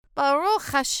Baruch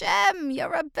Hashem,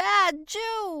 you're a bad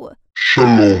Jew.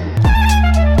 Shalom.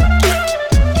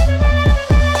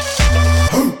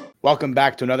 Welcome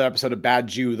back to another episode of Bad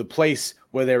Jew, the place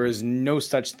where there is no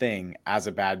such thing as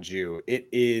a bad Jew. It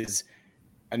is,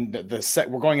 and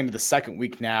we're going into the second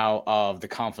week now of the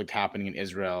conflict happening in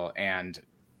Israel, and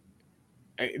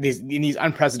in these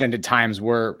unprecedented times,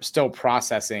 we're still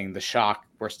processing the shock.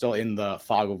 We're still in the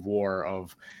fog of war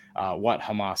of what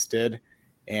Hamas did,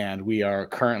 and we are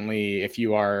currently, if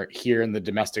you are here in the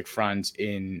domestic front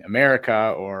in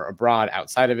America or abroad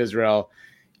outside of Israel,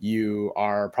 you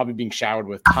are probably being showered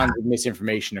with tons of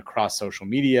misinformation across social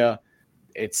media.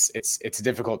 It's a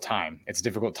difficult time. It's a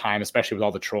difficult time, especially with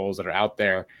all the trolls that are out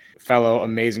there. Fellow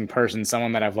amazing person,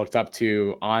 someone that I've looked up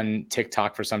to on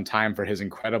TikTok for some time for his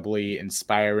incredibly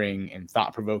inspiring and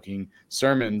thought-provoking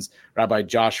sermons, Rabbi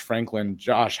Josh Franklin.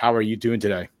 Josh, how are you doing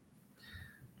today?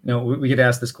 You know, we get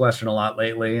asked this question a lot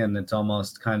lately, and it's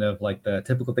almost kind of like the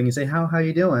typical thing. You say, how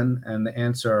you doing? And the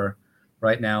answer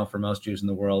right now for most Jews in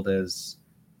the world is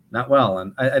not well.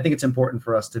 And I think it's important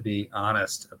for us to be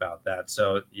honest about that.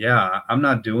 So, yeah, I'm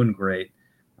not doing great.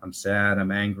 I'm sad.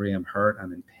 I'm angry. I'm hurt.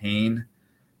 I'm in pain.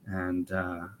 And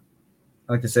I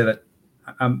like to say that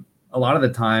I'm a lot of the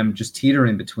time just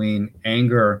teetering between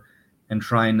anger and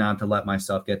trying not to let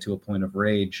myself get to a point of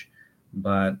rage.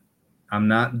 But I'm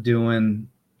not doing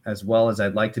as well as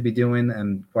I'd like to be doing.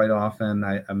 And quite often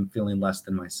I'm feeling less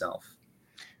than myself.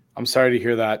 I'm sorry to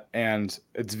hear that. And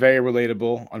it's very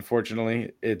relatable.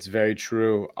 Unfortunately, it's very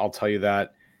true. I'll tell you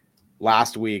that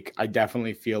last week, I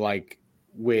definitely feel like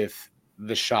with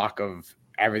the shock of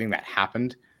everything that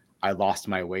happened, I lost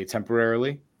my way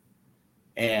temporarily.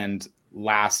 And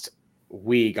last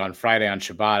week on Friday on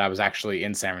Shabbat, I was actually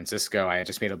in San Francisco. I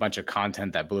just made a bunch of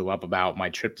content that blew up about my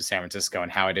trip to San Francisco and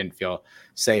how I didn't feel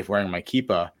safe wearing my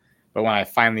kippah. But when I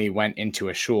finally went into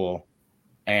a shul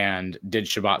and did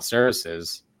Shabbat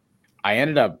services, I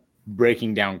ended up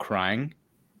breaking down crying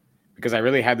because I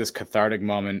really had this cathartic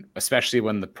moment, especially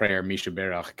when the prayer Misha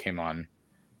Berach came on,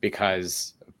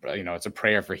 because, you know, it's a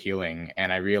prayer for healing.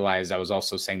 And I realized I was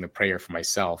also saying the prayer for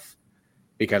myself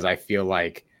because I feel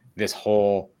like this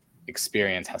whole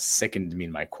experience has sickened me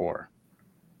in my core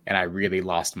and I really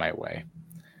lost my way.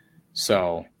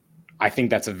 So I think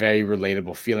that's a very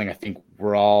relatable feeling. I think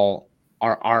we're all,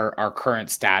 our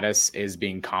current status is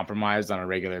being compromised on a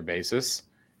regular basis.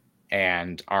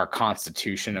 And our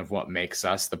constitution of what makes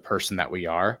us the person that we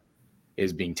are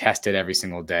is being tested every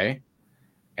single day.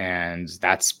 And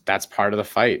that's part of the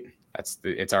fight.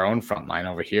 It's our own front line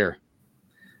over here.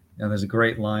 Now, there's a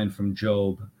great line from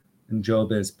Job, and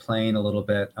Job is playing a little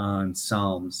bit on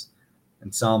Psalms. In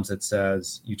Psalms, it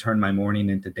says, you turn my mourning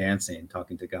into dancing,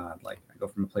 talking to God. Like, I go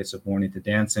from a place of mourning to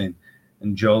dancing.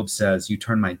 And Job says, you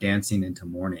turn my dancing into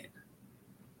mourning.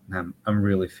 I'm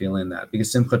really feeling that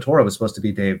because Simchat Torah was supposed to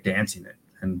be a day of dancing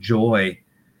and joy.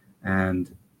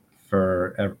 And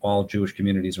for all Jewish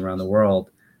communities around the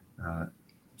world,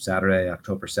 Saturday,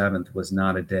 October 7th, was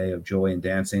not a day of joy and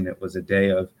dancing. It was a day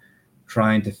of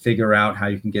trying to figure out how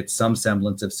you can get some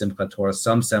semblance of Simchat Torah,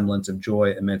 some semblance of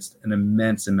joy amidst an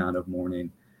immense amount of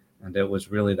mourning. And it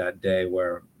was really that day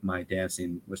where my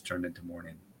dancing was turned into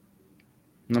mourning.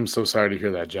 I'm so sorry to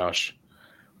hear that, Josh.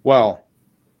 Well,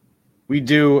 we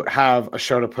do have a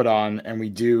show to put on, and we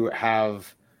do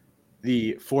have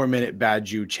the 4-minute Bad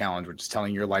Jew challenge, which is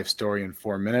telling your life story in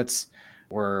 4 minutes.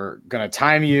 We're going to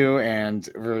time you, and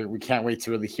we can't wait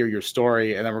to really hear your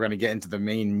story, and then we're going to get into the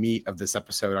main meat of this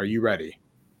episode. Are you ready?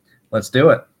 Let's do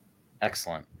it.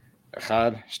 Excellent.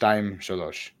 Echad, shtaim,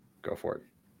 shalosh. Go for it.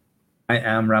 I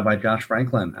am Rabbi Josh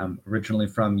Franklin. I'm originally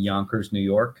from Yonkers, New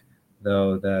York,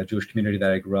 though the Jewish community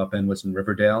that I grew up in was in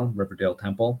Riverdale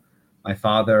Temple. My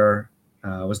father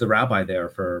was the rabbi there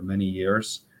for many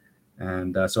years.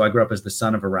 And so I grew up as the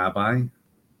son of a rabbi.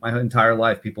 My entire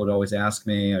life, people would always ask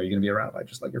me, are you going to be a rabbi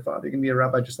just like your father? Are you going to be a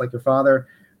rabbi just like your father?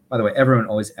 By the way, everyone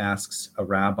always asks a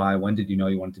rabbi, when did you know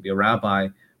you wanted to be a rabbi?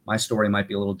 My story might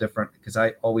be a little different because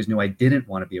I always knew I didn't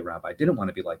want to be a rabbi. I didn't want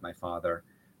to be like my father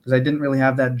because I didn't really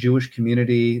have that Jewish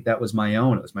community that was my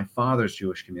own. It was my father's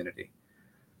Jewish community.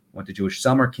 Went to Jewish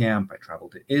summer camp. I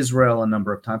traveled to Israel a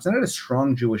number of times. I had a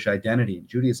strong Jewish identity.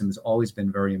 Judaism has always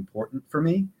been very important for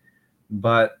me,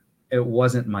 but it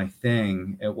wasn't my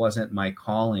thing. It wasn't my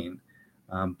calling.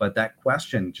 But that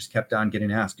question just kept on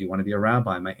getting asked. Do you want to be a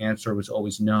rabbi? My answer was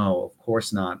always no, of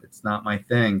course not. It's not my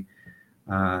thing.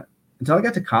 Until I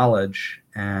got to college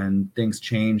and things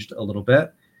changed a little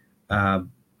bit.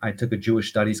 I took a Jewish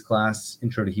studies class,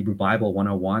 Intro to Hebrew Bible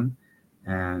 101.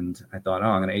 And I thought,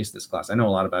 I'm going to ace this class. I know a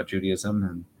lot about Judaism.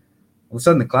 And all of a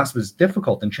sudden, the class was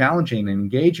difficult and challenging and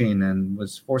engaging and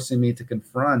was forcing me to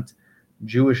confront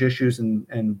Jewish issues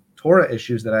and Torah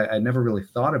issues that I never really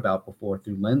thought about before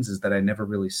through lenses that I never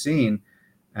really seen.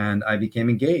 And I became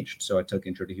engaged. So I took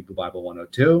Intro to Hebrew Bible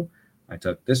 102. I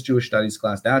took this Jewish studies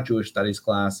class, that Jewish studies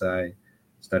class. I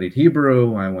studied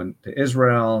Hebrew. I went to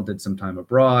Israel, did some time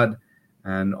abroad.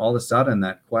 And all of a sudden,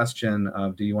 that question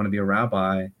of, do you want to be a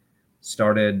rabbi,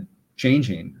 started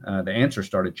changing. The answer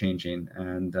started changing.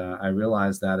 And I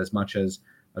realized that as much as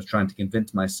I was trying to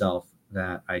convince myself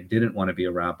that I didn't want to be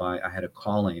a rabbi, I had a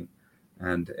calling.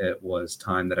 And it was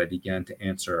time that I began to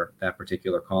answer that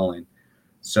particular calling.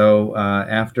 So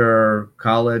after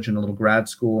college and a little grad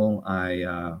school,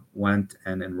 I went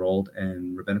and enrolled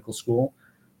in rabbinical school.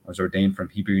 I was ordained from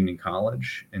Hebrew Union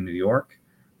College in New York.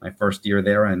 My first year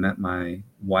there, I met my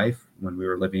wife when we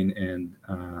were living in,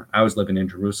 I was living in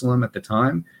Jerusalem at the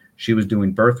time. She was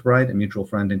doing Birthright. A mutual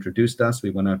friend introduced us. We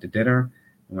went out to dinner.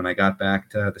 And when I got back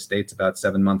to the States about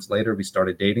 7 months later, we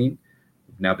started dating.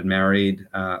 We've now been married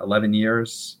 11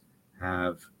 years,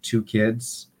 have 2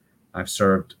 kids. I've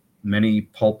served many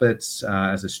pulpits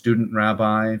as a student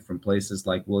rabbi from places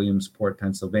like Williamsport,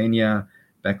 Pennsylvania,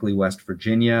 Beckley, West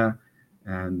Virginia.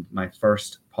 And my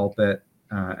first pulpit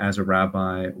as a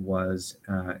rabbi was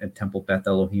at Temple Beth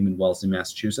Elohim in Wellesley,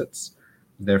 Massachusetts. I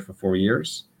was there for 4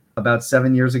 years. About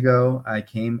 7 years ago, I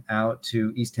came out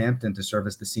to East Hampton to serve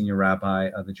as the senior rabbi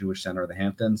of the Jewish Center of the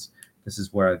Hamptons. This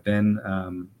is where I've been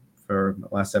for the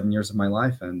last 7 years of my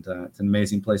life. And it's an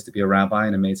amazing place to be a rabbi,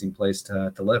 an amazing place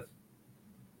to live.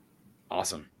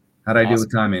 Awesome. How'd I do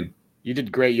with timing? You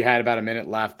did great. You had about a minute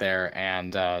left there.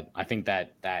 And I think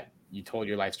that you told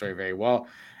your life story very well.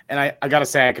 And I got to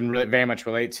say, I can really very much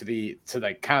relate to the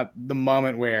kind of the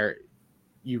moment where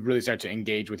you really start to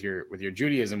engage with your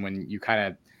Judaism, when you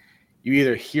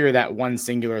either hear that one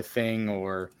singular thing,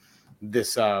 or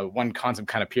this one concept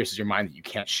kind of pierces your mind that you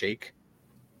can't shake.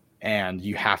 And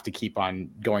you have to keep on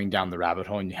going down the rabbit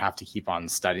hole, and you have to keep on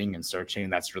studying and searching.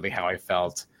 And that's really how I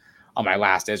felt on my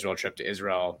last Israel trip to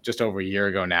Israel just over a year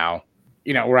ago now,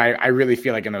 where I really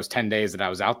feel like in those 10 days that I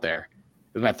was out there,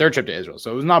 it was my 3rd trip to Israel.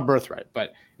 So it was not Birthright,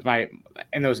 but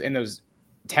in those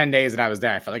 10 days that I was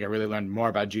there, I felt like I really learned more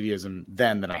about Judaism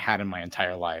then than I had in my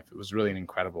entire life. It was really an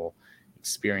incredible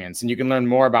experience. And you can learn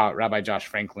more about Rabbi Josh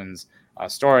Franklin's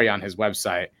story on his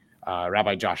website,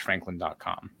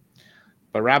 rabbijoshfranklin.com.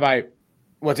 But Rabbi,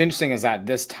 what's interesting is that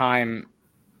this time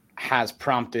has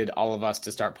prompted all of us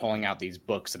to start pulling out these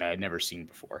books that I had never seen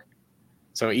before.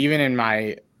 So even in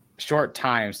my short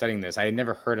time studying this, I had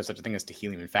never heard of such a thing as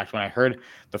Tehillim. In fact, when I heard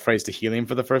the phrase Tehillim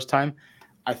for the first time,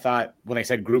 I thought, when they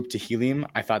said group Tehillim,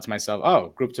 I thought to myself, oh,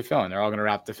 group Tefillin. They're all going to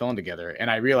wrap Tefillin together. And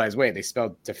I realized, wait, they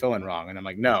spelled Tefillin wrong. And I'm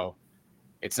like, no,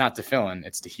 it's not Tefillin,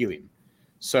 it's Tehillim.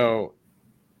 So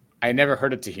I had never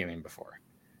heard of Tehillim before.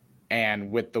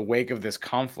 And with the wake of this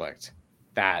conflict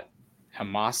that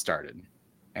Hamas started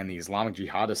and the Islamic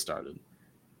jihadists started,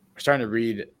 we're starting to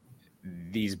read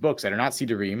these books that are not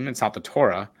Sidurim, it's not the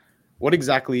Torah. What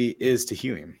exactly is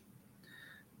Tehillim?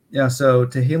 Yeah, so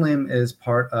Tehillim is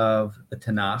part of the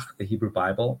Tanakh, the Hebrew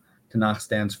Bible. Tanakh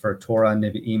stands for Torah,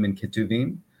 Nevi'im, and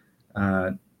Ketuvim.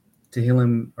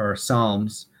 Tehillim, or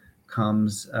Psalms,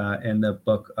 comes in the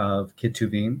book of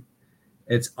Ketuvim.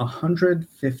 It's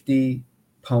 150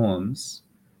 poems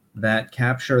that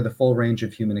capture the full range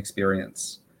of human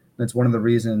experience. That's one of the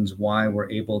reasons why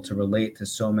we're able to relate to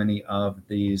so many of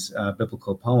these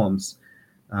biblical poems.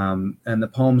 And the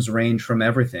poems range from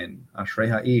everything, Ashrei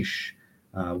Ha'ish,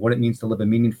 what it means to live a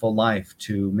meaningful life,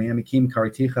 to Me'amikim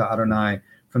Kariticha Adonai,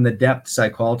 from the depths I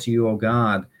call to you, O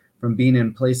God, from being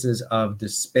in places of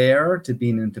despair to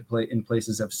being in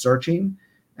places of searching.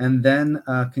 And then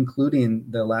concluding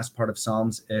the last part of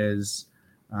Psalms is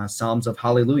Psalms of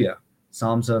Hallelujah,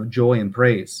 Psalms of joy and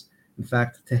praise. In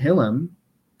fact, Tehillim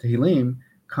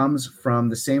comes from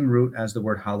the same root as the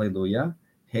word Hallelujah,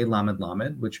 He Lamed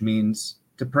Lamed, which means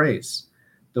to praise.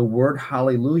 The word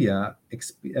Hallelujah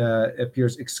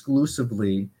appears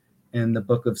exclusively in the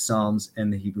book of Psalms in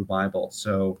the Hebrew Bible.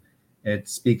 So it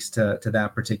speaks to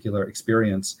that particular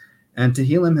experience. And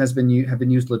Tehillim have been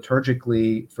used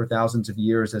liturgically for thousands of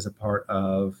years as a part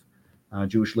of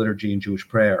Jewish liturgy and Jewish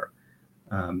prayer.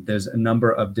 There's a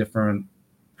number of different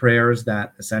prayers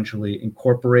that essentially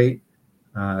incorporate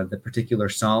the particular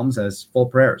Psalms as full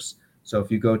prayers. So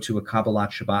if you go to a Kabbalat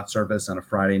Shabbat service on a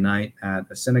Friday night at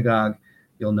a synagogue,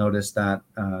 you'll notice that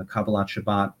Kabbalat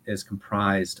Shabbat is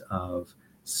comprised of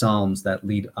Psalms that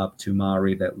lead up to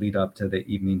Mari, that lead up to the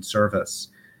evening service.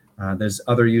 There's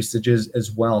other usages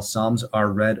as well. Psalms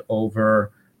are read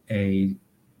over a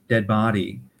dead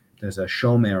body. There's a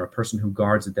shomer, a person who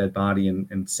guards a dead body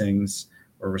and sings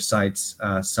or recites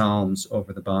psalms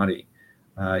over the body.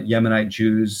 Yemenite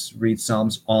Jews read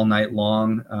Psalms all night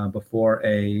long before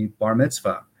a bar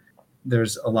mitzvah.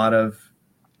 There's a lot of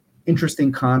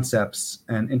interesting concepts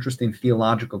and interesting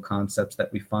theological concepts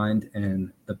that we find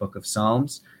in the book of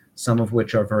Psalms, some of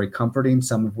which are very comforting,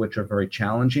 some of which are very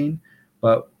challenging.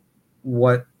 But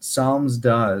what Psalms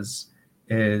does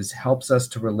is helps us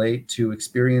to relate to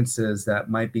experiences that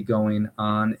might be going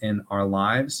on in our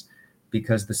lives,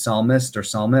 because the psalmist or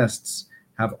psalmists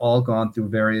have all gone through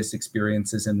various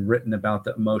experiences and written about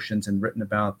the emotions and written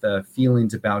about the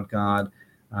feelings about God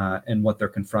and what they're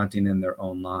confronting in their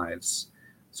own lives.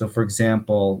 So, for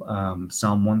example,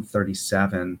 Psalm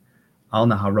 137, Al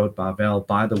Naharot Bavel,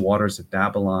 by the waters of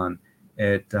Babylon,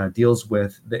 it deals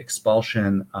with the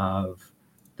expulsion of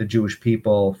the Jewish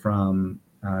people from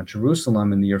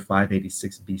Jerusalem in the year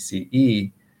 586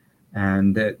 BCE,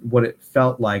 and what it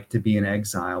felt like to be in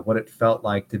exile, what it felt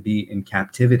like to be in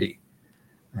captivity.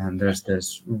 And there's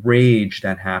this rage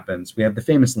that happens. We have the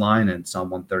famous line in Psalm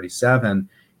 137,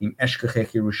 Im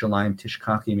eshkachech Yerushalayim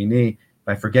tishkach yamini, if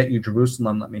I forget you,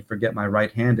 Jerusalem, let me forget my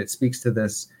right hand. It speaks to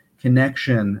this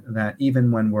connection that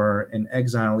even when we're in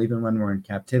exile, even when we're in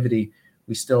captivity,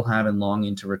 we still have in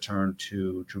longing to return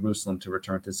to Jerusalem, to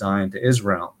return to Zion, to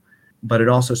Israel. But it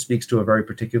also speaks to a very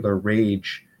particular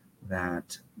rage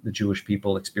that the Jewish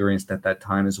people experienced at that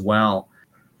time as well.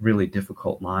 Really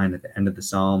difficult line at the end of the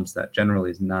Psalms that generally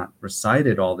is not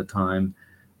recited all the time.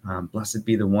 Blessed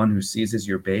be the one who seizes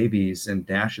your babies and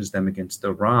dashes them against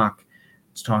the rock.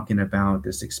 It's talking about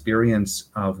this experience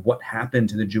of what happened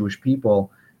to the Jewish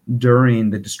people during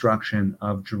the destruction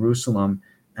of Jerusalem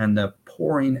and the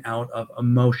pouring out of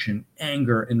emotion,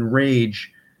 anger, and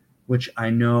rage, which I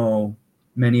know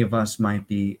many of us might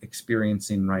be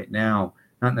experiencing right now.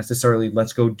 Not necessarily,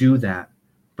 let's go do that,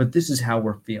 but this is how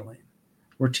we're feeling.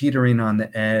 We're teetering on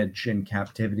the edge in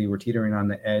captivity. We're teetering on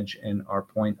the edge in our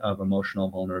point of emotional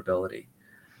vulnerability.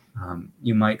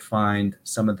 You might find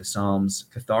some of the Psalms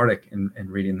cathartic in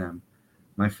reading them.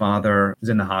 My father is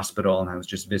in the hospital, and I was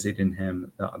just visiting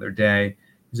him the other day.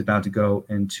 He's about to go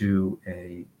into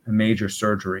a major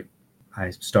surgery.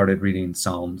 I started reading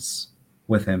Psalms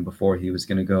with him before he was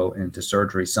going to go into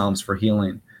surgery, Psalms for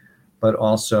healing, but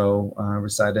also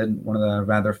recited one of the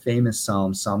rather famous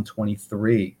Psalms, Psalm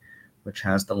 23, which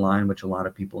has the line which a lot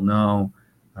of people know,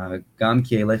 Gam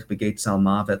ki elech begeit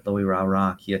salmavet lo ira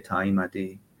ra ki ata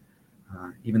imadi.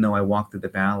 Even though I walk through the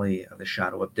valley of the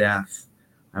shadow of death,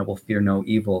 I will fear no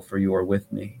evil, for you are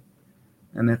with me.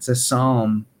 And it's a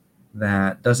psalm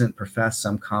that doesn't profess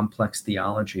some complex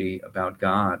theology about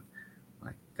God.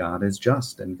 Like God is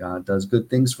just and God does good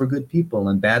things for good people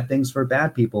and bad things for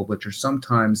bad people, which are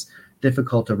sometimes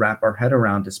difficult to wrap our head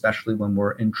around, especially when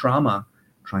we're in trauma,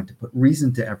 trying to put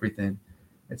reason to everything.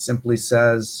 It simply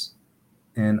says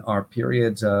in our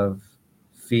periods of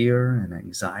fear and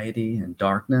anxiety and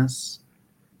darkness,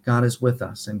 God is with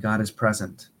us and God is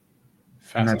present.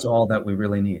 And that's all that we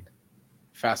really need.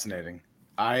 Fascinating.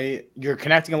 You're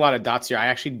connecting a lot of dots here. I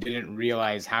actually didn't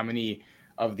realize how many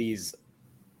of these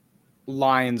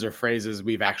lines or phrases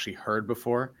we've actually heard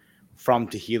before from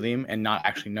Tehillim and not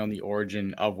actually known the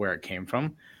origin of where it came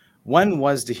from. When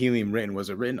was Tehillim written? Was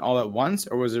it written all at once,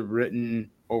 or was it written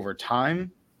over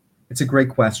time? It's a great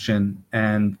question.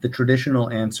 And the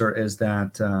traditional answer is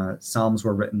that Psalms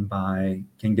were written by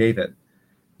King David.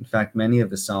 In fact, many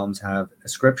of the Psalms have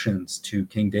ascriptions to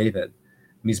King David,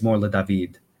 Mizmor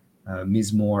LeDavid.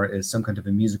 Mizmor is some kind of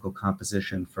a musical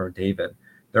composition for David.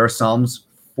 There are Psalms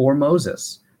for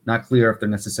Moses, not clear if they're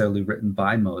necessarily written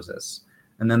by Moses.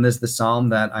 And then there's the Psalm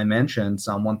that I mentioned,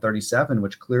 Psalm 137,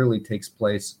 which clearly takes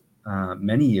place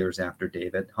many years after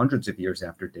David, hundreds of years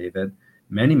after David,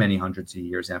 many, many hundreds of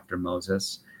years after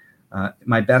Moses.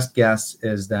 My best guess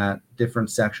is that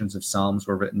different sections of Psalms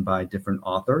were written by different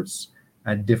authors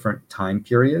at different time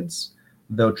periods,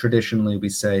 though traditionally we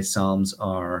say Psalms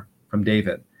are from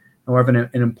David. However,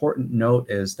 an important note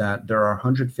is that there are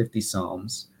 150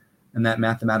 Psalms, and that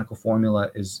mathematical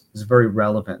formula is very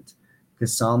relevant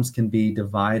because Psalms can be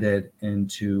divided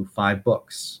into 5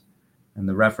 books. And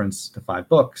the reference to 5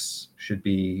 books should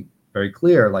be very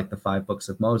clear, like the 5 books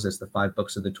of Moses, the 5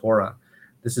 books of the Torah.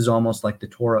 This is almost like the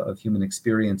Torah of human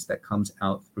experience that comes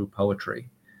out through poetry.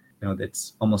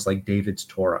 It's almost like David's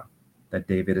Torah that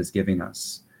David is giving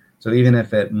us. So even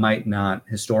if it might not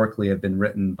historically have been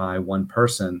written by one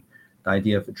person, the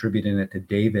idea of attributing it to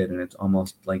David, and it's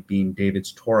almost like being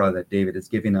David's Torah that David is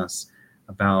giving us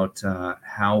about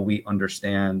how we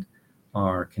understand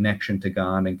our connection to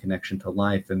God and connection to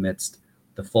life amidst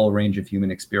the full range of human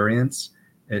experience,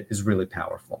 it is really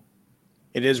powerful.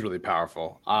 It is really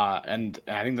powerful. And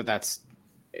I think that's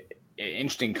an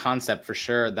interesting concept for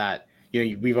sure, that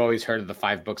we've always heard of the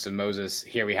 5 books of Moses.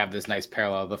 Here we have this nice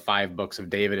parallel, the 5 books of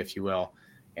David, if you will.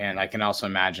 And I can also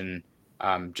imagine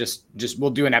just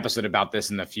we'll do an episode about this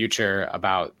in the future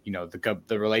about,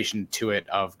 the relation to it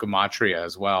of gematria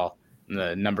as well, and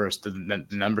the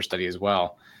number study as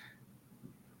well.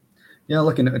 Yeah,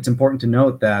 look, and it's important to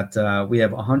note that we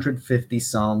have 150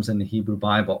 Psalms in the Hebrew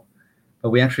Bible, but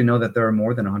we actually know that there are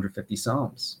more than 150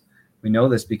 Psalms. We know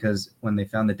this because when they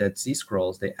found the Dead Sea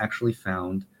Scrolls, they actually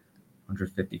found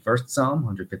 151st Psalm,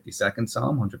 152nd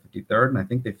Psalm, 153rd, and I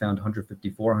think they found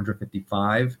 154,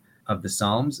 155 of the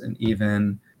Psalms, and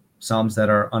even Psalms that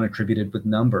are unattributed with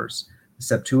numbers. The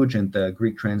Septuagint, the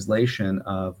Greek translation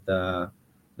of the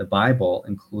Bible,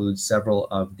 includes several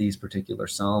of these particular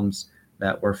Psalms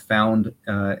that were found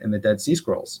in the Dead Sea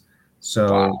Scrolls. So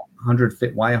Wow.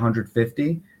 Why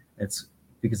 150? It's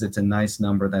because it's a nice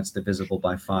number that's divisible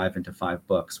by 5 into 5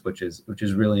 books, which is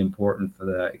really important for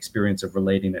the experience of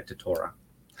relating it to Torah.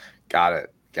 Got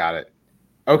it.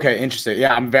 Okay, interesting.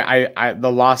 Yeah,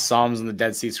 the Lost Psalms and the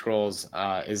Dead Sea Scrolls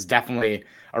is definitely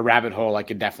a rabbit hole I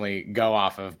could definitely go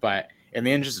off of. But in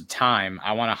the interest of time,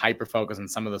 I want to hyper focus on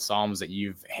some of the Psalms that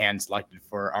you've hand selected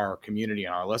for our community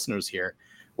and our listeners here.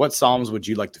 What Psalms would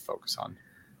you like to focus on?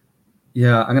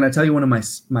 Yeah, I'm going to tell you one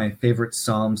of my favorite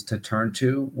Psalms to turn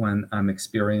to when I'm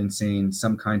experiencing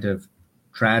some kind of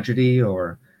tragedy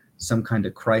or some kind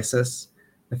of crisis.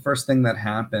 The first thing that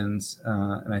happens,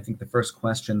 and I think the first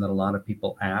question that a lot of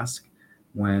people ask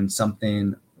when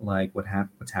something like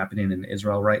what's happening in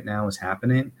Israel right now is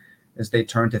happening, is they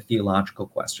turn to theological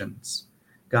questions.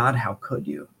 God, how could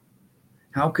you?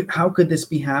 How could this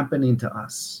be happening to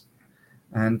us?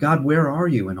 And God, where are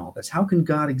you in all this? How can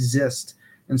God exist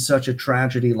in such a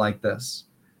tragedy like this?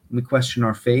 We question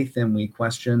our faith and we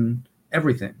question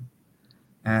everything.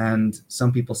 And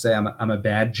some people say I'm a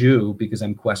bad Jew because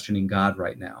I'm questioning God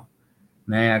right now.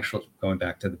 And I actually, going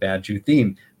back to the bad Jew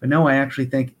theme, but no, I actually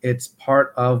think it's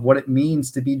part of what it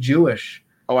means to be Jewish.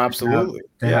 Oh, absolutely.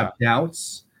 To have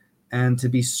doubts and to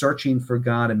be searching for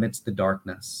God amidst the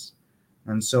darkness.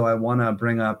 And so I want to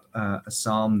bring up a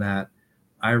psalm that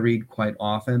I read quite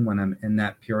often when I'm in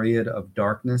that period of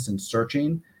darkness and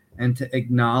searching, and to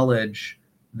acknowledge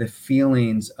the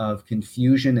feelings of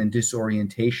confusion and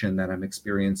disorientation that I'm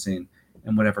experiencing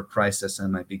in whatever crisis I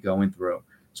might be going through.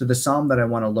 So the psalm that I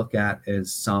want to look at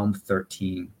is Psalm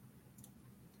 13.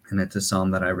 And it's a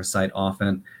psalm that I recite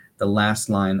often. The last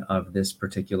line of this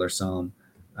particular psalm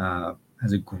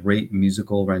has a great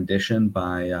musical rendition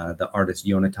by the artist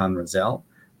Yonatan Razel.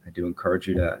 I do encourage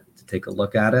you to take a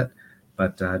look at it.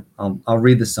 But I'll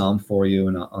read the psalm for you,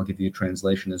 and I'll give you a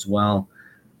translation as well.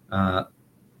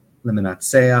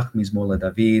 Lemenatseach Mizmor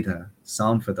LeDavid, a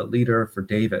psalm for the leader, for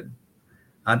David.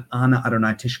 Ad ana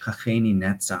Adonai tishkacheni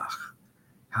netzach.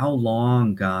 How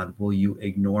long, God, will you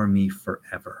ignore me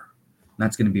forever? And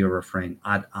that's going to be a refrain.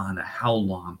 Ad ana, how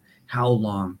long? How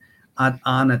long? Ad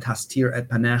ana tastir et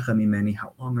panecha mimeni.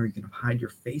 How long are you going to hide your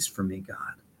face from me,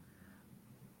 God?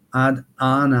 Ad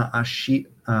ana ashit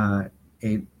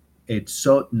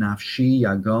etzot nafshi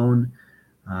yagon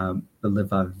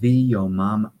belevavi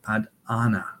yomam ad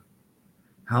ana.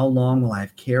 How long will I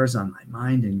have cares on my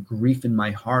mind and grief in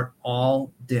my heart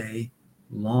all day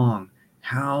long?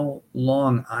 How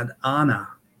long? Ad ana.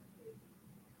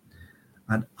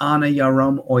 Ad ana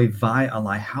yarom oivai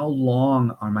alai. How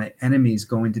long are my enemies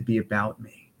going to be about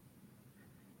me?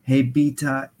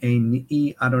 Hebita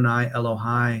eni Adonai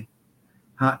Elohai.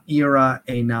 Ha'ira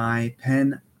enai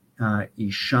pen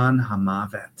ishan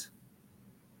hamavet.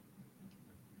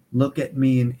 Look at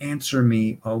me and answer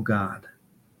me, O God,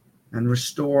 and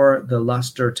restore the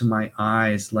luster to my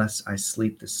eyes, lest I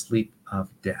sleep the sleep of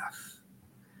death.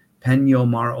 Pen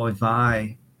yomar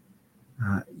oivai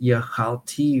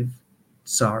yachaltiv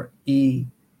tsar'i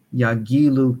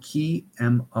yagilu ki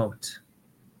emot.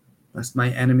 Lest my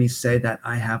enemies say that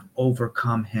I have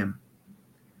overcome him.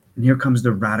 And here comes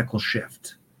the radical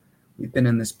shift. We've been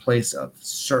in this place of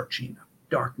searching, of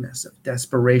darkness, of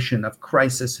desperation, of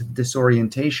crisis, of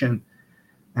disorientation.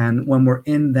 And when we're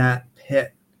in that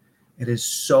pit, it is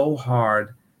so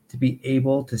hard to be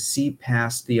able to see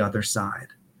past the other side.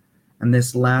 And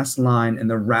this last line and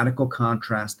the radical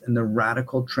contrast and the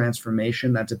radical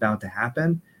transformation that's about to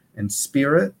happen in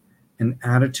spirit and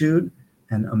attitude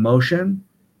and emotion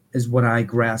is what I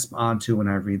grasp onto when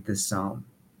I read this psalm.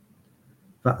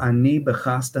 Va'ani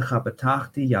b'chastecha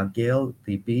b'tachti yagel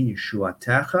libi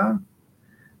yeshuatecha.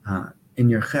 In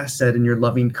your chesed, in your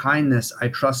loving kindness, I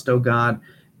trust, O God,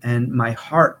 and my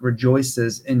heart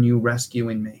rejoices in you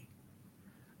rescuing me.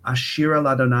 Ashir al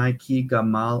Adonai ki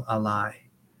gamal alai.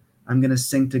 I'm going to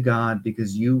sing to God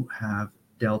because you have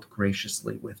dealt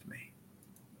graciously with me.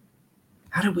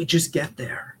 How did we just get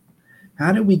there?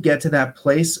 How did we get to that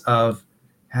place of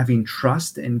having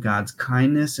trust in God's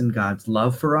kindness and God's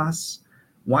love for us?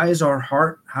 Why is our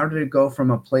heart, how did it go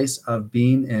from a place of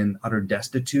being in utter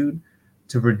destitute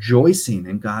to rejoicing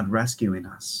in God rescuing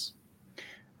us?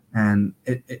 And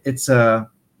it's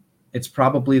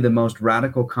probably the most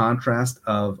radical contrast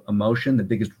of emotion, the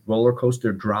biggest roller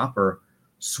coaster drop or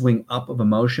swing up of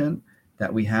emotion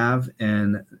that we have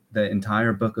in the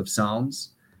entire book of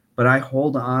Psalms. But I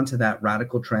hold on to that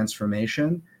radical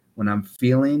transformation when I'm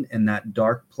feeling in that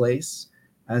dark place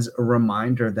as a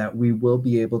reminder that we will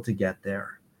be able to get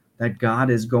there, that God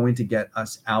is going to get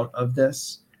us out of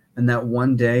this, and that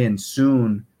one day and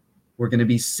soon we're going to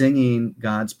be singing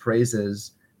God's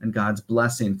praises and God's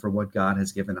blessing for what God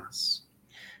has given us.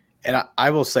 And I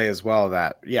will say as well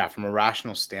that, yeah, from a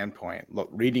rational standpoint, look,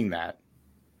 reading that,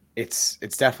 it's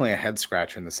definitely a head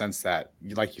scratcher in the sense that,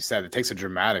 like you said, it takes a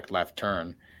dramatic left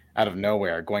turn out of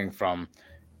nowhere, going from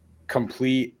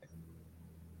complete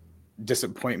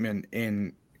disappointment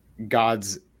in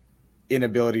God's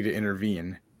inability to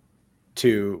intervene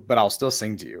to, but I'll still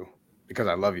sing to you because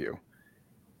I love you.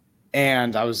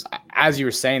 And I was, as you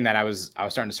were saying that, I was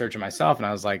starting to search it myself, and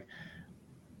I was like,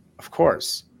 of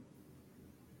course,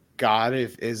 God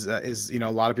is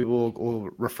a lot of people will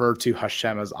refer to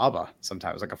Hashem as Abba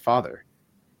sometimes, like a father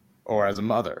or as a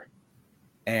mother.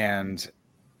 And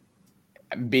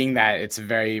being that it's a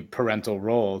very parental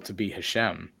role to be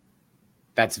Hashem,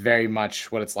 that's very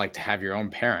much what it's like to have your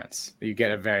own parents. You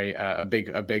get a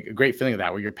great feeling of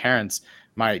that, where your parents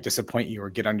might disappoint you or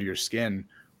get under your skin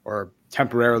or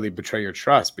temporarily betray your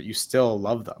trust, but you still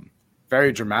love them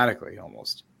very dramatically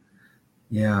almost.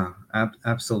 Yeah,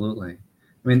 absolutely.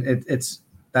 I mean, it's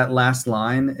that last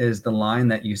line is the line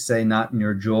that you say not in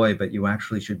your joy, but you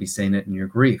actually should be saying it in your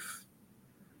grief,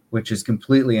 which is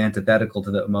completely antithetical to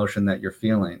the emotion that you're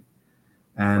feeling.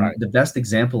 And Right. The best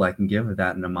example I can give of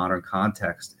that in a modern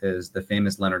context is the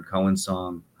famous Leonard Cohen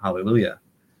song, Hallelujah.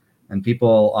 And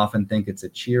people often think it's a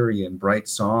cheery and bright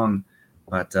song,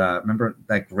 but remember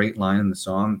that great line in the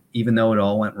song, even though it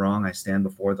all went wrong, I stand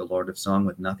before the Lord of Song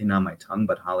with nothing on my tongue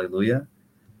but hallelujah.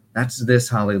 That's this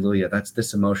hallelujah. That's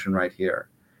this emotion right here.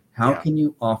 How can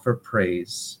you offer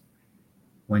praise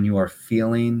when you are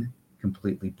feeling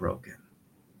completely broken?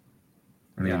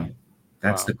 I mean,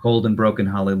 that's the cold and broken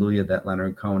hallelujah that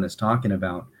Leonard Cohen is talking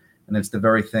about. And it's the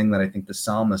very thing that I think the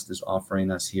psalmist is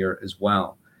offering us here as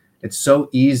well. It's so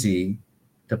easy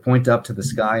to point up to the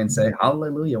sky and say,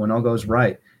 hallelujah, when all goes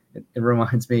right. It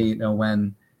reminds me,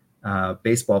 when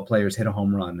baseball players hit a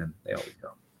home run and they always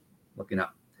go looking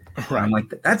up. Right. I'm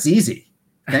like, that's easy.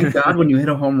 Thank God when you hit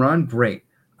a home run, great.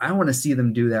 I want to see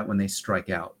them do that when they strike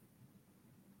out.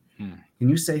 Can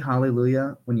you say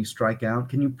hallelujah when you strike out?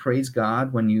 Can you praise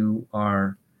God when you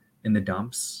are in the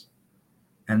dumps?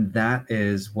 And that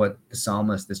is what the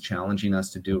psalmist is challenging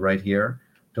us to do right here,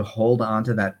 to hold on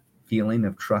to that feeling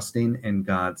of trusting in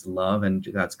God's love and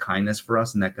God's kindness for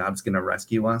us, and that God's going to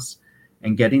rescue us,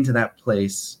 and getting to that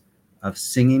place of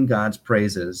singing God's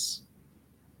praises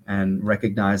and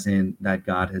recognizing that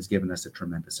God has given us a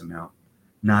tremendous amount.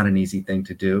 Not an easy thing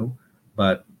to do,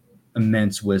 but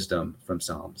immense wisdom from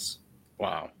Psalms.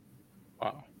 Wow.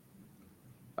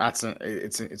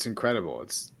 It's incredible.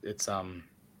 It's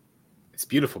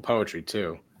beautiful poetry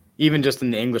too. Even just in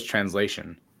the English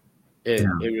translation, it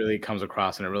really comes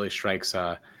across, and it really strikes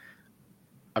a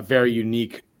very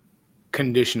unique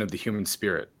condition of the human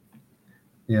spirit.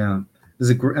 Yeah.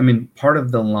 Part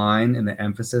of the line and the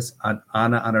emphasis,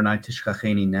 Ana Adonai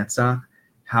tishkacheni netzach,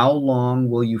 how long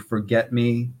will you forget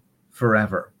me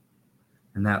forever?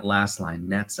 And that last line,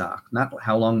 netzach, not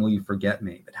how long will you forget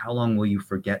me, but how long will you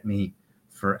forget me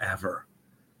forever,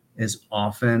 is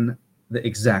often the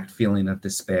exact feeling of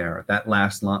despair. That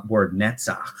last word,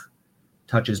 netzach,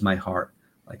 touches my heart.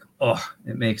 Like,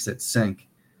 it makes it sink.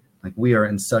 Like, we are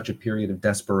in such a period of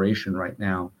desperation right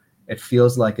now. It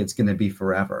feels like it's going to be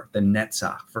forever, the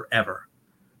netzach, forever.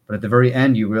 But at the very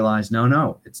end, you realize,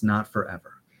 no, it's not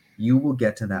forever. You will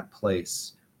get to that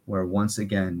place where once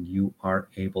again, you are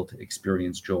able to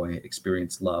experience joy,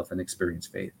 experience love, and experience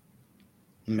faith.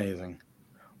 Amazing.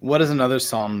 What is another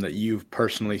psalm that you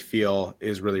personally feel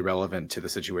is really relevant to the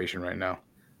situation right now?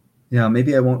 Yeah,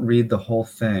 maybe I won't read the whole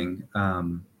thing,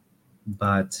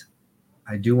 but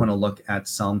I do want to look at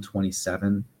Psalm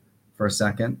 27 for a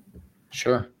second.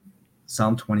 Sure.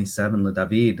 Psalm 27,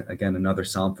 LeDavid, again, another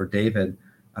psalm for David.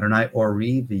 Adonai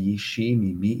ori v'yishi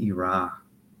mimi ira.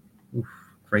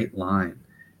 Great line.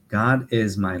 God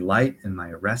is my light and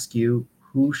my rescue.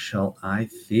 Who shall I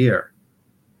fear?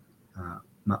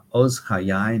 Ma'oz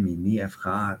chayai mimi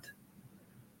efchad.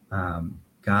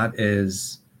 God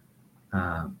is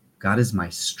God is my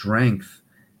strength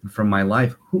and from my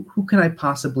life. Who can I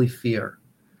possibly fear?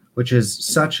 Which is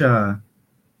such a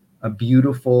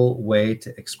beautiful way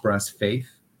to express faith.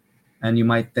 And you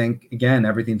might think, again,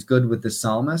 everything's good with this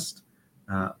psalmist,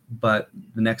 but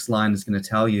the next line is going to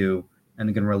tell you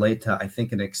and going to relate to, I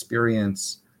think, an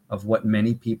experience of what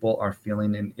many people are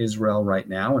feeling in Israel right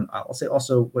now. And I'll say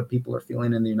also what people are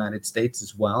feeling in the United States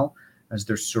as well, as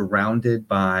they're surrounded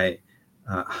by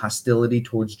hostility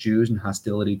towards Jews and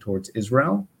hostility towards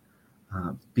Israel.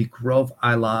 Bikrov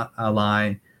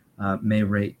alai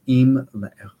mere'im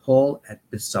le'echol et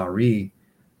bisari.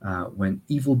 When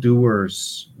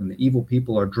the evil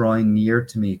people are drawing near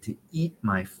to me to eat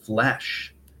my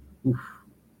flesh.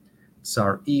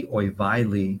 Sar'i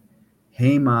oivaili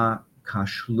hema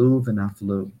kashlu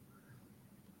v'naflu.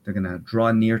 They're going to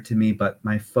draw near to me, but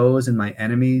my foes and my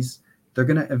enemies, they're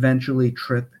going to eventually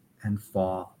trip and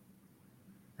fall.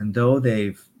 And though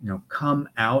they've come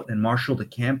out and marshaled a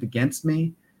camp against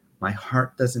me, my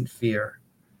heart doesn't fear.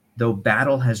 Though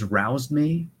battle has roused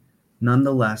me,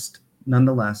 nonetheless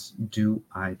do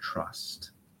I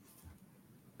trust.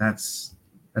 That's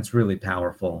really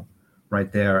powerful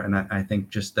right there. And I think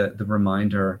just the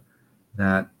reminder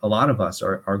that a lot of us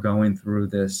are going through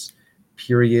this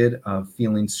period of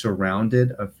feeling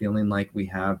surrounded, of feeling like we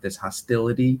have this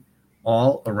hostility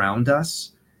all around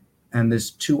us. And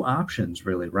there's two options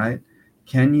really, right?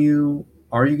 Are you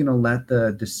going to let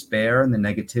the despair and the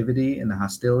negativity and the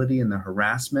hostility and the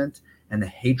harassment and the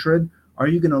hatred, are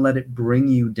you going to let it bring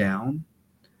you down?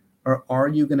 Or are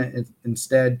you going to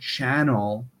instead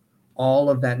channel all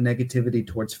of that negativity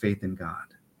towards faith in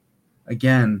God?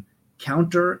 Again,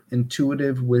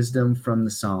 counterintuitive wisdom from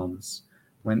the Psalms.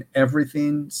 When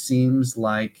everything seems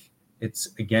like it's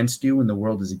against you and the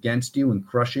world is against you and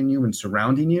crushing you and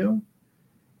surrounding you,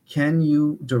 can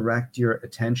you direct your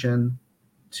attention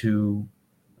to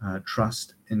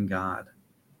trust in God?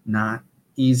 Not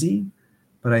easy,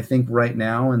 but I think right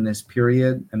now in this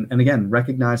period, and again,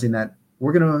 recognizing that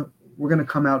we're gonna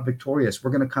come out victorious.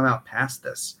 We're gonna come out past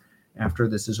this after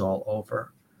this is all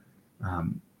over.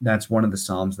 That's one of the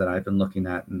Psalms that I've been looking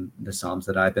at and the Psalms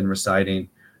that I've been reciting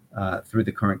through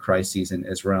the current crises in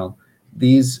Israel.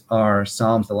 These are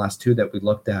Psalms, the last two that we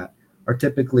looked at, are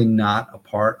typically not a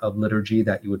part of liturgy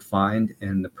that you would find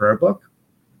in the prayer book,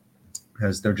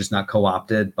 because they're just not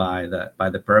co-opted by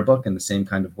the prayer book in the same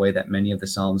kind of way that many of the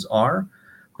Psalms are.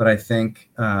 But I think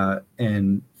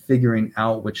in figuring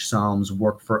out which Psalms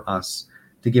work for us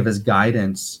to give us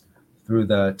guidance through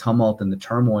the tumult and the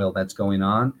turmoil that's going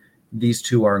on, these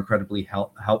two are incredibly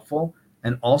helpful,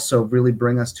 and also really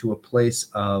bring us to a place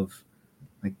of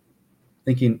like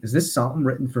thinking, is this Psalm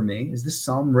written for me? Is this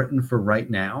Psalm written for right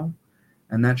now?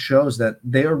 And that shows that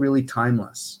they are really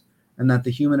timeless, and that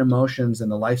the human emotions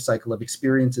and the life cycle of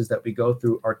experiences that we go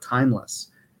through are timeless.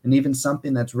 And even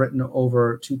something that's written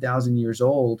over 2,000 years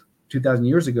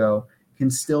ago,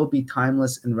 can still be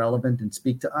timeless and relevant and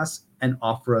speak to us and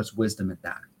offer us wisdom at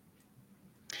that.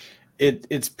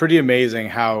 It's pretty amazing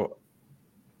how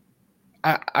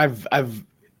I've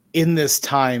in this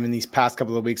time, in these past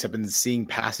couple of weeks, I've been seeing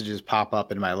passages pop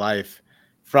up in my life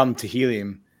from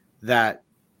Tehillim that,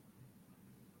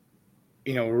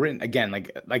 were written again,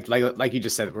 like you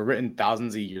just said, were written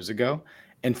thousands of years ago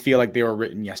and feel like they were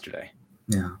written yesterday.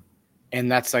 Yeah.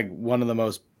 And that's like one of the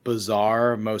most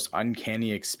bizarre, most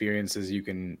uncanny experiences you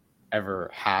can ever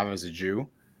have as a Jew,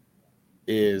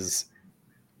 is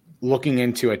looking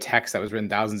into a text that was written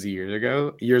thousands of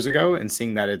years ago and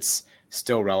seeing that it's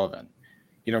still relevant.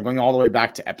 Going all the way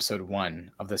back to episode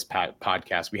 1 of this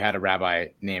podcast, we had a rabbi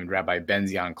named Rabbi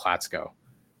Benzion Klatsko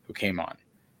who came on,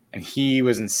 and he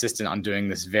was insistent on doing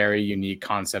this very unique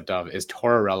concept of, is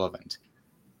Torah relevant?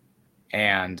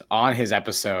 And on his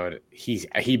episode, he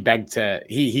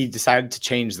decided to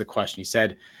change the question. He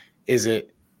said, is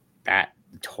it that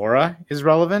the Torah is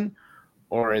relevant,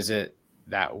 or is it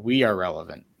that we are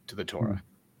relevant to the Torah? Mm-hmm.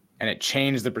 And it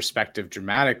changed the perspective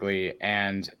dramatically.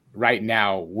 And right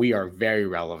now we are very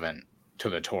relevant to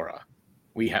the Torah.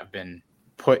 We have been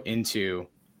put into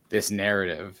this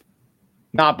narrative,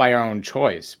 not by our own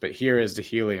choice, but here is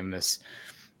Tehillim, this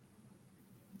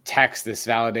text, this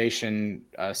validation,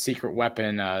 secret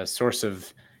weapon, source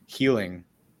of healing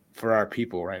for our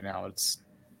people right now. It's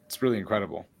really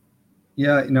incredible.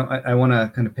 Yeah, I want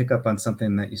to kind of pick up on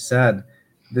something that you said.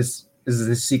 This is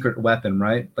a secret weapon,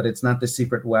 right? But it's not the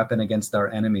secret weapon against our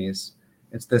enemies.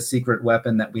 It's the secret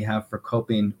weapon that we have for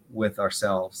coping with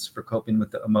ourselves, for coping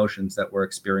with the emotions that we're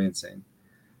experiencing.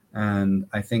 And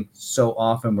I think so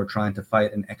often we're trying to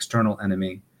fight an external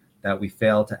enemy that we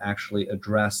fail to actually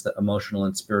address the emotional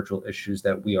and spiritual issues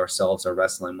that we ourselves are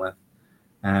wrestling with.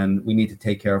 and we need to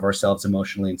take care of ourselves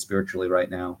emotionally and spiritually right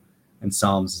now. And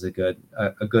Psalms is a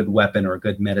good weapon or a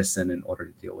good medicine in order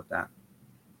to deal with that.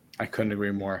 I couldn't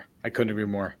agree more.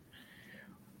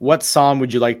 What psalm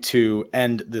would you like to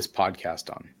end this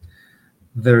podcast on?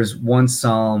 There's one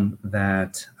psalm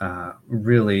that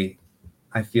really,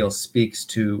 I feel, speaks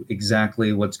to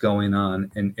exactly what's going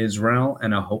on in Israel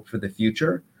and a hope for the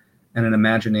future and an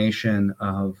imagination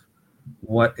of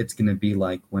what it's going to be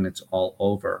like when it's all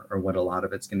over, or what a lot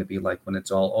of it's going to be like when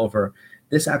it's all over.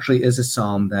 This actually is a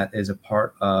psalm that is a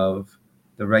part of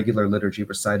the regular liturgy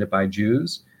recited by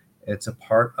Jews. It's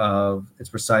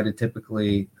recited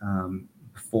typically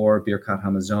before Birkat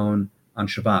Hamazon on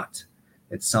Shabbat.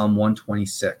 It's Psalm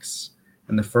 126.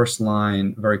 And the first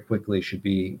line, very quickly, should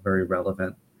be very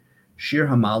relevant. Shir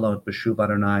Hamalot b'shuv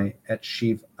Adonai et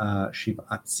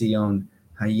shivat Zion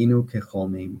hayinu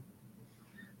kecholmim.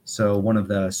 So one of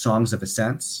the songs of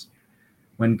ascents.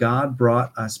 When God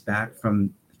brought us back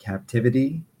from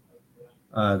captivity,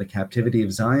 the captivity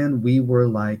of Zion, we were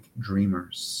like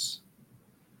dreamers.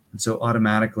 And so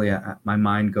automatically my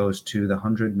mind goes to the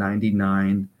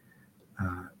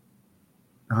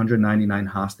 199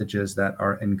 hostages that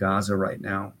are in Gaza right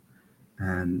now,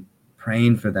 and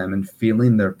praying for them and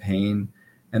feeling their pain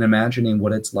and imagining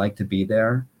what it's like to be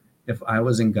there. If I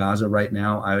was in Gaza right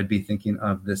now, I would be thinking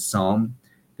of this psalm,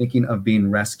 thinking of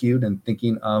being rescued and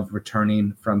thinking of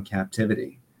returning from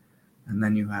captivity. And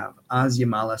then you have Az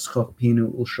Yamalas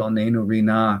Chokpinu Ulshonenu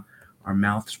Rina. Our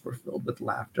mouths were filled with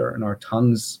laughter and our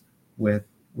tongues with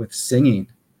singing.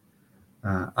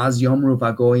 Az Yomru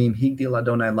Vagoim Higdil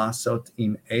Adonai Lasot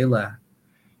Im Ele.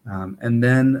 And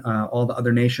then all the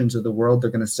other nations of the world,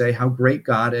 they're going to say how great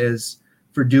God is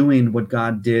for doing what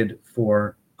God did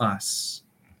for us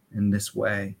in this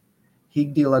way.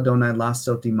 Higdil Adonai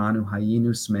Lasot Imanu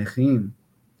Hayinu Smechim.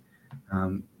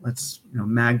 Let's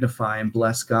magnify and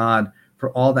bless God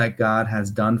for all that God has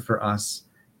done for us,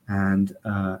 and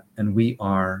we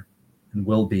are and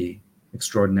will be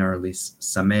extraordinarily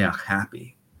sameach,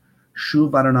 happy.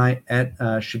 Shuv Adonai et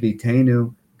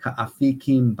shivitenu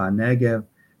ka'afikim banegev.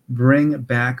 Bring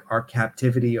back our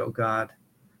captivity, O God,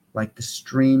 like the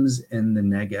streams in the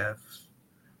Negev.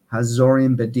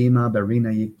 Hazorim bedima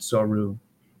berina yitzoru.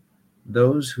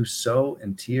 Those who sow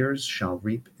in tears shall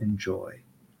reap in joy.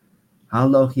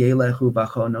 Haloch yelechu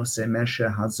bacho nose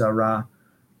meshe hazara,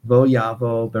 vo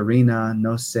yavo berina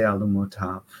nose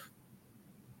alumotav.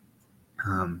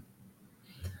 I'm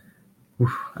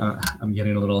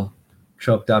getting a little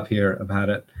choked up here about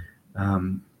it.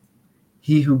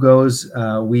 He who goes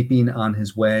weeping on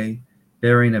his way,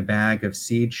 bearing a bag of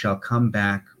seed, shall come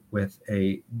back with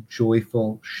a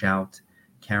joyful shout,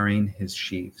 carrying his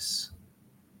sheaves.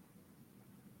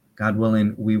 God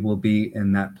willing, we will be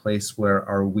in that place where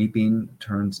our weeping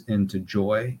turns into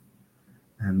joy,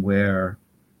 and where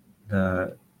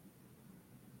the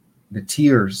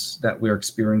tears that we're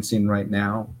experiencing right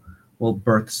now will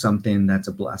birth something that's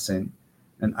a blessing.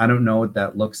 And I don't know what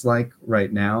that looks like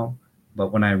right now,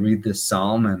 but when I read this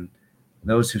psalm, and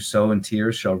those who sow in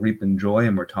tears shall reap in joy,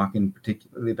 and we're talking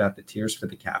particularly about the tears for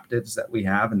the captives that we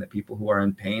have and the people who are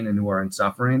in pain and who are in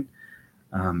suffering,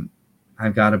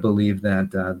 I've got to believe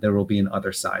that there will be an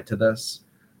other side to this,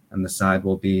 and the side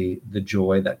will be the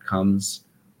joy that comes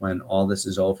when all this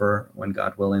is over, when,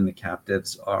 God willing, the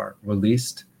captives are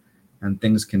released and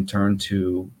things can turn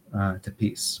to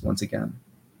peace once again.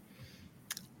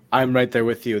 I'm right there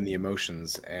with you in the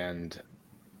emotions, and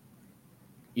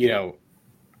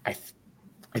I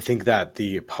think that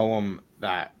the poem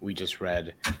that we just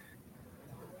read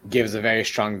gives a very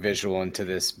strong visual into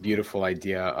this beautiful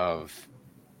idea of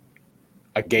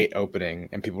a gate opening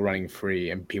and people running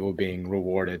free and people being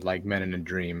rewarded like men in a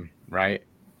dream, right?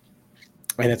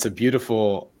 And it's a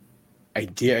beautiful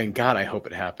idea, and God, I hope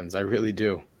it happens. I really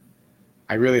do.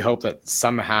 I really hope that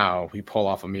somehow we pull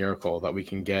off a miracle, that we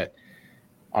can get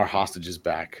our hostages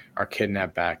back, our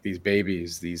kidnapped back, these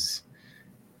babies, these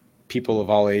people of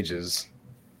all ages,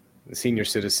 the senior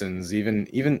citizens, even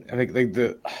I think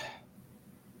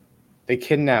they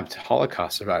kidnapped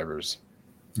Holocaust survivors.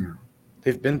 Yeah.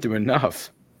 They've been through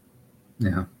enough.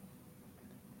 Yeah.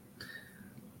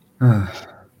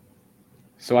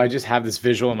 So I just have this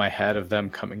visual in my head of them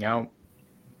coming out.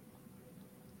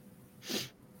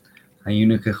 I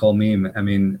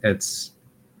mean,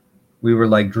 we were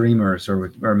like dreamers,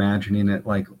 or we're imagining it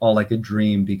like a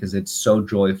dream, because it's so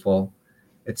joyful.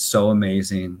 It's so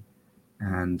amazing.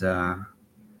 And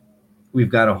we've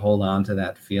got to hold on to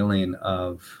that feeling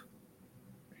of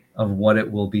what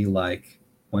it will be like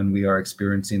when we are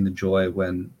experiencing the joy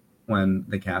when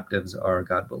the captives are,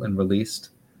 God willing, released.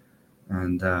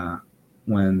 And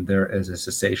when there is a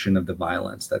cessation of the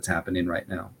violence that's happening right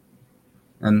now.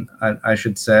 And I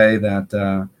should say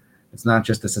that it's not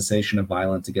just a cessation of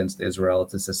violence against Israel,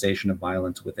 it's a cessation of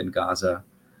violence within Gaza.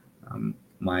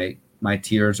 My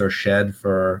tears are shed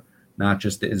for not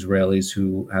just the Israelis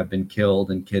who have been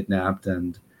killed and kidnapped,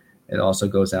 and it also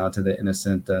goes out to the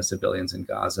innocent civilians in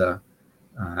Gaza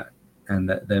and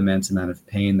the immense amount of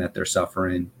pain that they're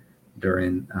suffering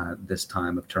during this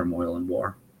time of turmoil and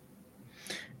war.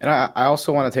 And I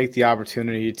also want to take the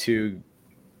opportunity to,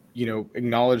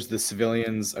 acknowledge the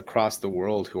civilians across the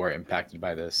world who are impacted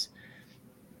by this.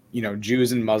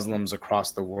 Jews and Muslims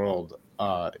across the world,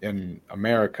 in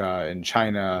America, in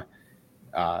China,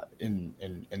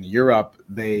 in Europe,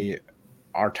 they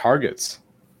are targets.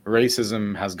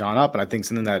 Racism has gone up, and I think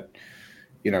something that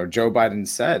Joe Biden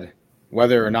said,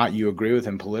 whether or not you agree with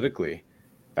him politically,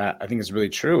 that I think is really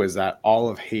true, is that all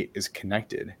of hate is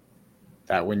connected.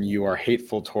 That when you are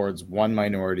hateful towards one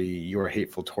minority, you are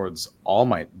hateful towards all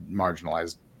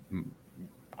marginalized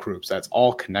groups. That's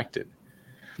all connected.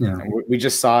 Yeah. And we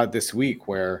just saw it this week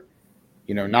where,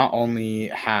 not only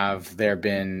have there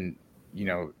been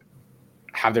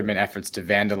efforts to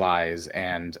vandalize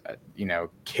and,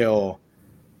 kill,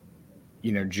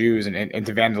 Jews and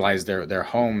to vandalize their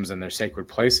homes and their sacred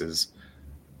places,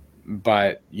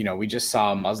 but, we just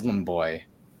saw a Muslim boy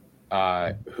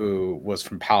who was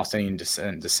from Palestinian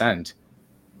descent.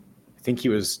 I think he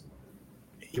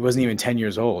wasn't even 10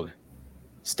 years old,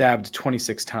 stabbed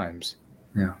 26 times.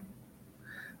 Yeah.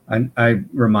 I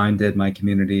reminded my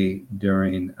community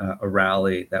during a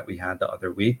rally that we had the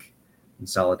other week in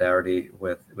solidarity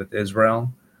with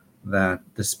Israel that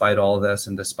despite all this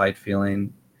and despite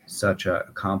feeling such a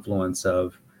confluence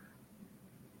of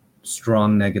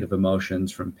strong negative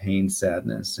emotions from pain,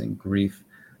 sadness, and grief,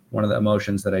 one of the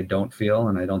emotions that I don't feel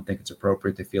and I don't think it's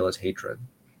appropriate to feel is hatred.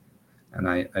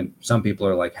 And some people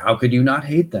are like, how could you not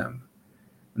hate them?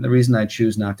 And the reason I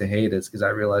choose not to hate is because I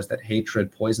realize that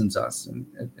hatred poisons us and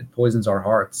it poisons our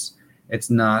hearts. It's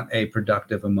not a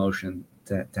productive emotion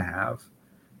to have.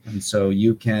 And so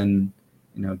you can,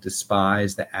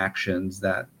 despise the actions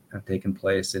that have taken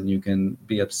place and you can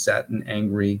be upset and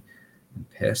angry and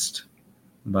pissed.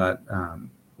 But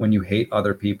when you hate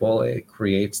other people, it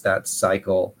creates that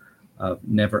cycle of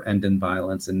never-ending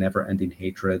violence and never-ending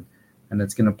hatred, and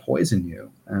it's going to poison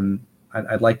you. And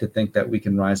I'd like to think that we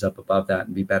can rise up above that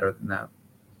and be better than that.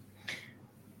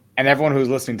 And everyone who's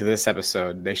listening to this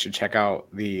episode, they should check out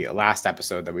the last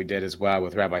episode that we did as well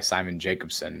with Rabbi Simon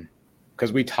Jacobson,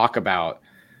 because we talk about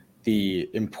the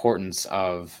importance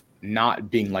of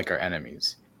not being like our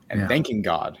enemies and thanking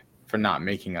God for not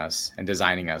making us and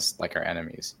designing us like our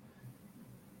enemies,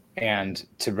 and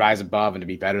to rise above and to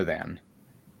be better than.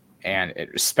 And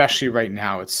especially right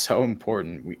now, it's so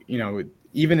important. We,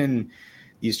 even in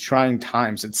these trying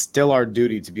times, it's still our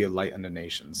duty to be a light unto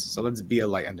nations. So let's be a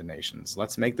light unto nations.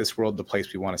 Let's make this world the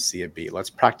place we want to see it be.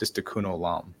 Let's practice Tikkun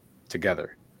Olam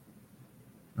together.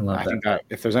 I think that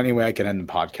if there's any way I can end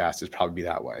the podcast, it'd probably be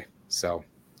that way. So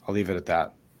I'll leave it at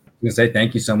that. I'm going to say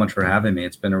thank you so much for having me.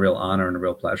 It's been a real honor and a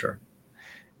real pleasure.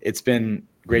 It's been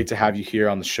great to have you here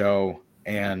on the show.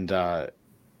 And, I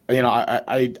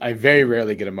very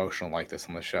rarely get emotional like this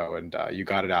on the show, and you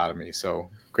got it out of me. So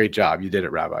great job. You did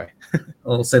it, Rabbi.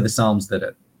 I'll say the Psalms did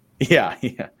it. Yeah.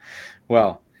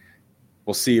 Well,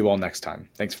 we'll see you all next time.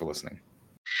 Thanks for listening.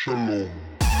 Shalom.